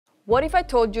What if I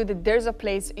told you that there's a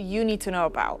place you need to know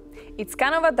about? It's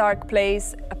kind of a dark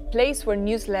place, a place where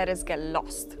newsletters get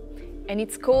lost. And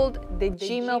it's called the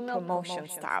Gmail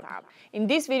Promotions tab. In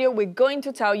this video, we're going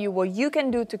to tell you what you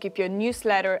can do to keep your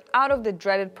newsletter out of the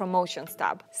dreaded Promotions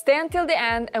tab. Stay until the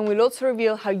end and we'll also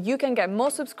reveal how you can get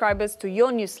more subscribers to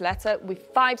your newsletter with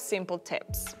 5 simple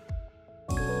tips.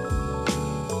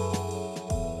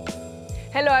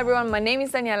 Hello everyone, my name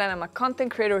is Daniela and I'm a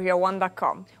content creator here at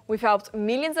One.com. We've helped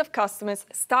millions of customers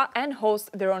start and host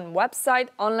their own website,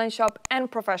 online shop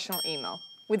and professional email.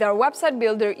 With our website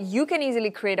builder, you can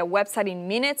easily create a website in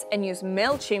minutes and use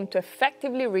MailChimp to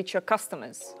effectively reach your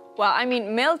customers. Well, I mean,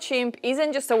 MailChimp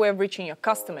isn't just a way of reaching your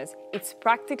customers, it's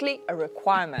practically a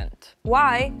requirement.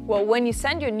 Why? Well, when you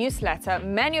send your newsletter,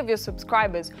 many of your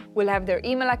subscribers will have their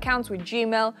email accounts with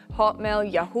Gmail, Hotmail,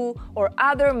 Yahoo, or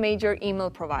other major email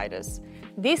providers.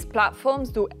 These platforms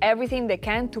do everything they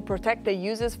can to protect their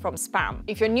users from spam.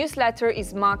 If your newsletter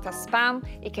is marked as spam,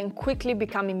 it can quickly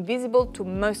become invisible to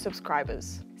most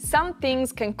subscribers. Some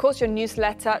things can cause your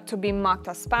newsletter to be marked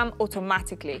as spam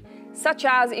automatically, such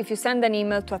as if you send an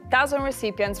email to 1,000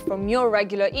 recipients from your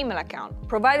regular email account.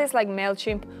 Providers like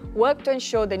MailChimp work to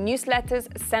ensure the newsletters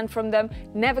sent from them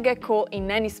never get caught in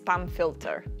any spam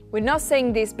filter. We're not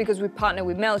saying this because we partner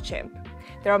with MailChimp.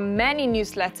 There are many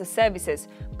newsletter services,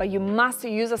 but you must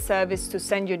use a service to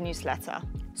send your newsletter.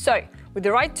 So, with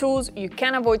the right tools, you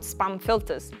can avoid spam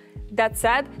filters. That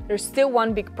said, there's still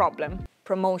one big problem: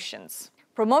 promotions.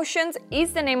 Promotions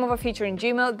is the name of a feature in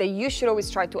Gmail that you should always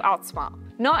try to outsmart.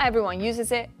 Not everyone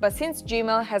uses it, but since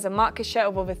Gmail has a market share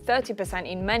of over 30%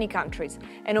 in many countries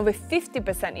and over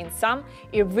 50% in some,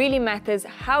 it really matters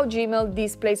how Gmail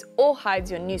displays or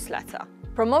hides your newsletter.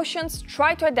 Promotions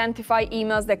try to identify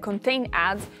emails that contain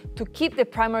ads to keep the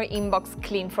primary inbox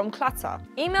clean from clutter.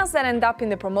 Emails that end up in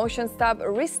the Promotions tab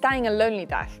risk dying a lonely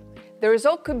death. The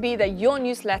result could be that your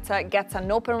newsletter gets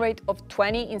an open rate of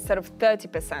 20 instead of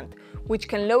 30%, which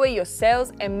can lower your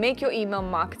sales and make your email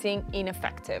marketing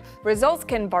ineffective. Results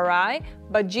can vary,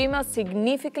 but Gmail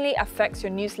significantly affects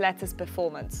your newsletter's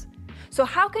performance. So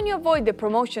how can you avoid the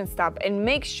Promotions tab and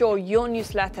make sure your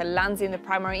newsletter lands in the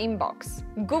primary inbox?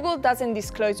 Google doesn't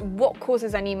disclose what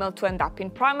causes an email to end up in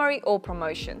primary or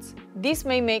promotions. This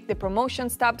may make the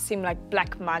Promotions tab seem like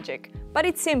black magic, but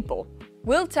it's simple.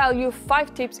 We'll tell you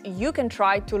 5 tips you can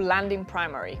try to land in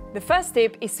primary. The first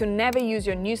tip is to never use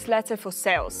your newsletter for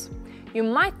sales. You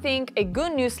might think a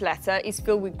good newsletter is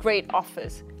filled with great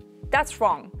offers. That's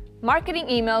wrong. Marketing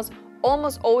emails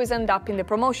almost always end up in the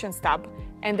Promotions tab,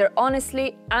 and they're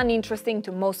honestly uninteresting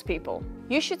to most people.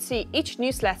 You should see each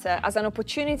newsletter as an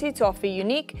opportunity to offer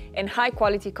unique and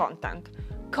high-quality content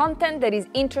that is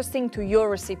interesting to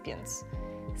your recipients.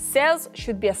 Sales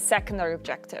should be a secondary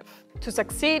objective. To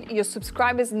succeed, your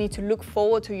subscribers need to look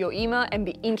forward to your email and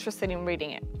be interested in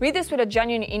reading it. Readers with a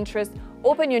genuine interest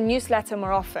open your newsletter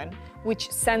more often,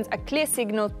 which sends a clear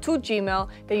signal to Gmail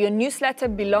that your newsletter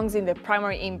belongs in the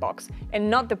primary inbox and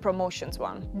not the promotions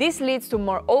one. This leads to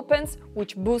more opens,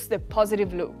 which boosts the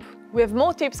positive loop. We have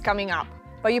more tips coming up,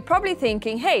 but you're probably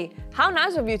thinking, hey, how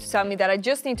nice of you to tell me that I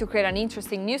just need to create an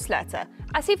interesting newsletter,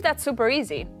 as if that's super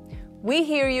easy. We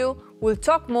hear you. We'll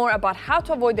talk more about how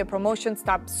to avoid the Promotions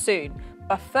tab soon.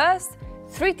 But first,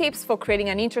 3 tips for creating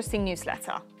an interesting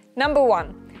newsletter. Number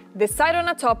 1, decide on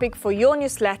a topic for your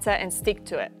newsletter and stick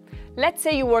to it. Let's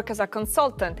say you work as a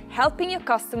consultant helping your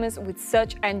customers with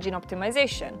search engine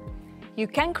optimization. You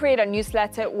can create a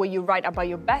newsletter where you write about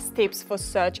your best tips for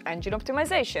search engine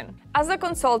optimization. As a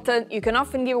consultant, you can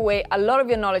often give away a lot of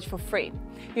your knowledge for free.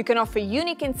 You can offer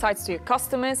unique insights to your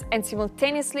customers and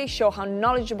simultaneously show how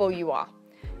knowledgeable you are.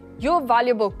 Your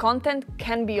valuable content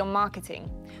can be your marketing.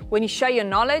 When you share your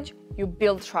knowledge, you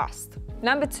build trust.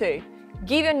 Number 2,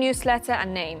 give your newsletter a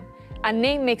name. A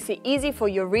name makes it easy for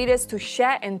your readers to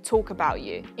share and talk about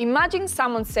you. Imagine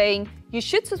someone saying, you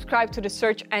should subscribe to the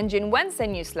Search Engine Wednesday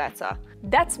newsletter.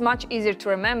 That's much easier to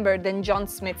remember than John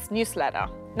Smith's newsletter.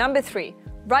 Number 3,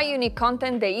 write unique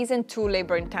content that isn't too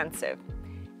labor-intensive.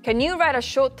 Can you write a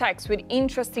short text with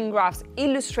interesting graphs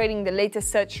illustrating the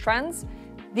latest search trends?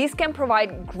 This can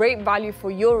provide great value for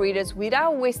your readers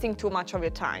without wasting too much of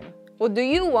your time. What do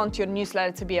you want your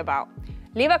newsletter to be about?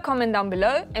 Leave a comment down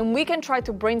below and we can try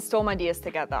to brainstorm ideas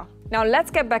together. Now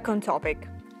let's get back on topic.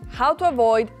 How to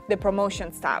avoid the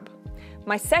Promotions tab.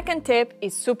 My second tip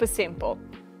is super simple.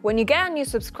 When you get a new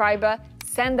subscriber,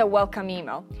 send a welcome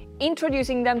email,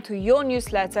 introducing them to your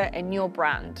newsletter and your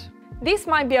brand. This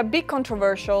might be a bit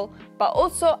controversial, but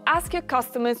also ask your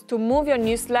customers to move your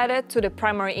newsletter to the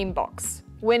primary inbox.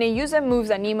 When a user moves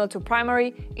an email to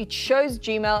primary, it shows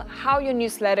Gmail how your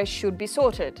newsletter should be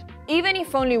sorted. Even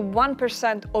if only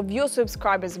 1% of your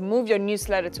subscribers move your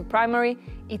newsletter to primary,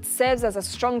 it serves as a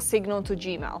strong signal to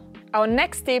Gmail. Our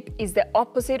next tip is the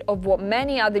opposite of what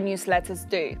many other newsletters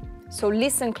do. So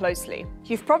listen closely.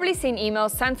 You've probably seen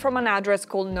emails sent from an address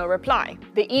called no reply.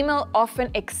 The email often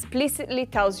explicitly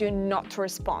tells you not to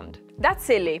respond. That's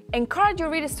silly. Encourage your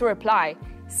readers to reply.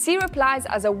 See replies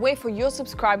as a way for your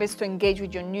subscribers to engage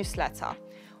with your newsletter.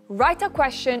 Write a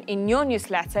question in your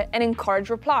newsletter and encourage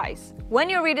replies. When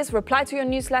your readers reply to your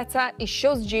newsletter, it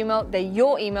shows Gmail that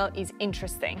your email is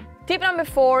interesting. Tip number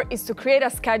 4 is to create a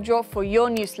schedule for your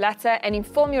newsletter and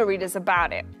inform your readers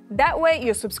about it. That way,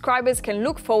 your subscribers can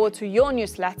look forward to your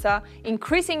newsletter,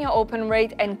 increasing your open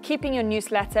rate and keeping your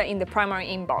newsletter in the primary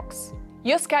inbox.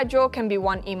 Your schedule can be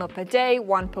 1 email per day,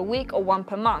 1 per week, or 1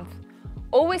 per month.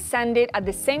 Always send it at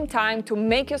the same time to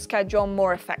make your schedule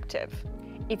more effective.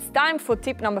 It's time for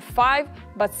tip number 5,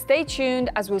 but stay tuned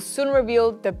as we'll soon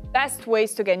reveal the best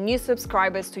ways to get new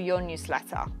subscribers to your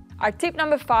newsletter. Our tip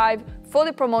number 5 for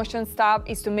the promotions tab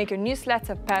is to make your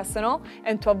newsletter personal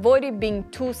and to avoid it being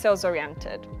too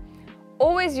sales-oriented.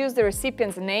 Always use the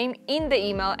recipient's name in the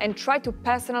email and try to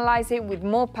personalize it with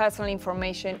more personal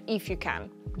information if you can.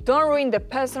 Don't ruin the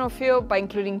personal feel by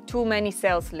including too many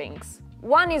sales links.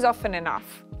 1 is often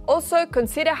enough. Also,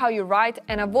 consider how you write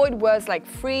and avoid words like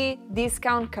free,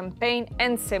 discount, campaign,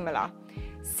 and similar.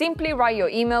 Simply write your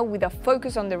email with a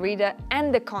focus on the reader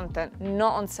and the content,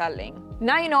 not on selling.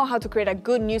 Now you know how to create a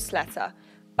good newsletter.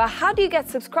 But how do you get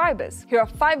subscribers? Here are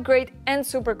 5 great and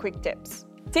super quick tips.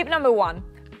 Tip number 1.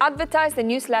 Advertise the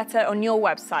newsletter on your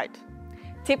website.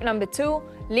 Tip number 2.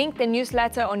 Link the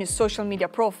newsletter on your social media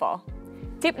profile.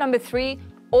 Tip number 3.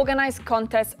 Organize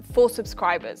contests for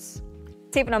subscribers.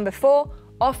 Tip number 4.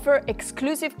 Offer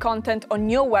exclusive content on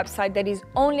your website that is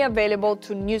only available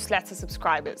to newsletter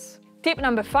subscribers. Tip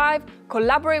number 5,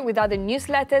 collaborate with other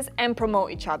newsletters and promote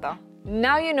each other.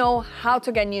 Now you know how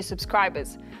to get new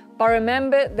subscribers, but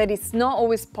remember that it's not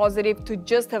always positive to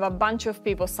just have a bunch of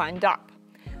people signed up.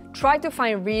 Try to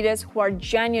find readers who are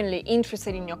genuinely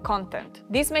interested in your content.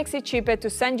 This makes it cheaper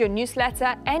to send your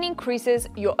newsletter and increases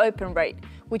your open rate,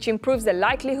 which improves the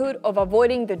likelihood of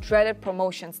avoiding the dreaded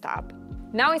promotions tab.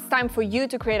 Now it's time for you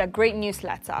to create a great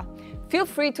newsletter. Feel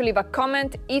free to leave a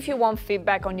comment if you want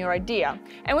feedback on your idea,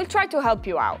 and we'll try to help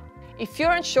you out. If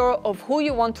you're unsure of who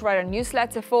you want to write a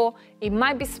newsletter for, it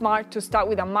might be smart to start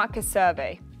with a market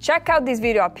survey. Check out this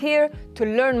video up here to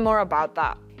learn more about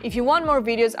that. If you want more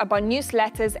videos about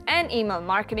newsletters and email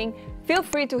marketing, feel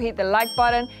free to hit the like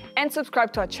button and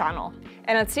subscribe to our channel.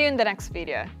 And I'll see you in the next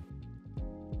video.